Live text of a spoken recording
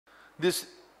This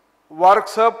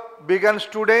workshop begins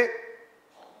today.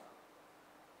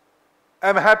 I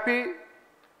am happy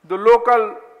the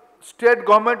local state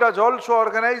government has also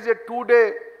organized a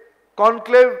 2-day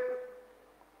conclave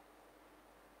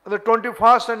on the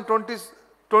 21st and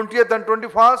 20th and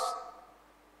 21st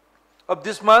of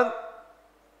this month.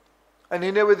 And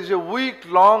in a way, this is a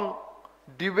week-long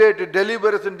debate,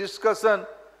 deliberation, discussion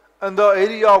on the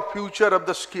area of future of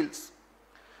the skills.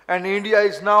 And India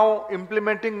is now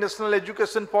implementing national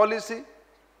education policy.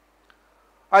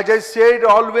 As I said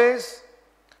always,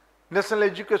 national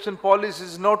education policy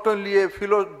is not only a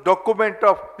document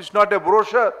it's not a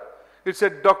brochure, it's a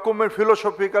document,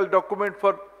 philosophical document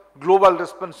for global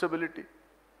responsibility.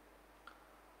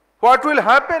 What will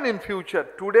happen in future?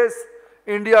 Today's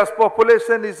India's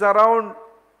population is around,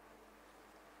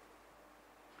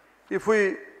 if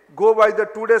we go by the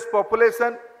today's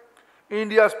population,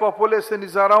 India's population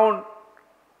is around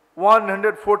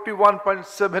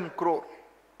 141.7 crore.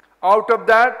 Out of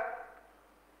that,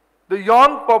 the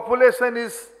young population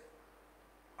is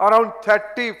around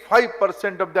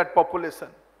 35% of that population.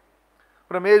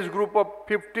 From age group of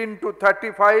 15 to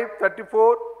 35,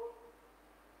 34,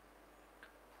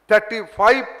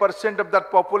 35% of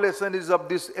that population is of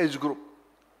this age group.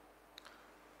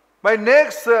 By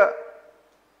next,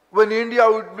 when India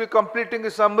would be completing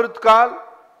its Amrit Kal,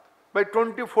 by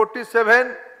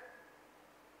 2047,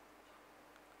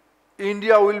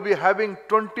 India will be having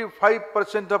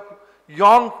 25% of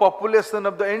young population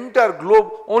of the entire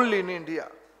globe only in India.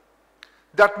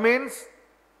 That means,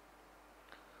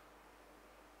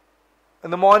 in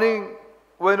the morning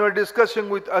when we were discussing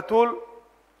with Atul,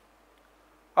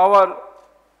 our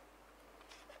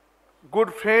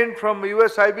good friend from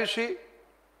USIBC,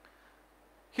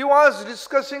 he was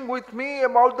discussing with me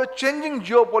about the changing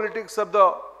geopolitics of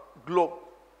the globe.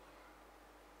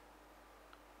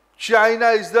 China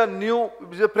is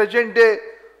the present day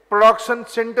production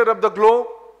center of the globe.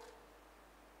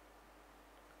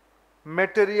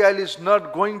 Material is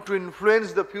not going to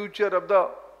influence the future of the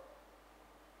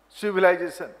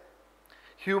civilization.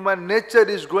 Human nature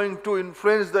is going to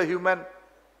influence the human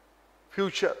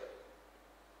future.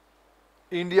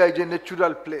 India is a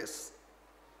natural place.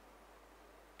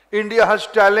 India has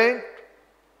talent.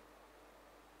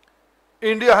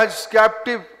 India has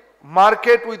captive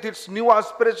market with its new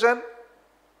aspiration.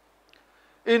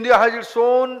 India has its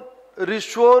own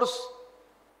resource.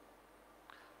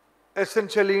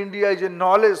 Essentially, India is a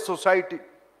knowledge society.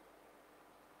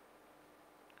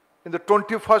 In the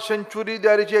 21st century,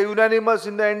 there is a unanimous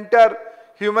in the entire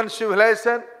human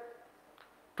civilization.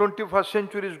 21st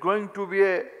century is going to be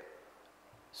a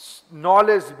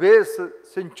knowledge-based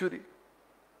century.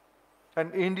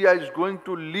 And India is going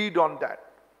to lead on that,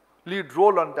 lead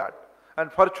role on that. And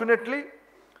fortunately,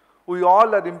 we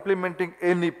all are implementing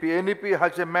NEP. NEP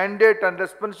has a mandate and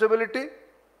responsibility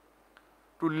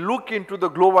to look into the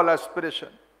global aspiration.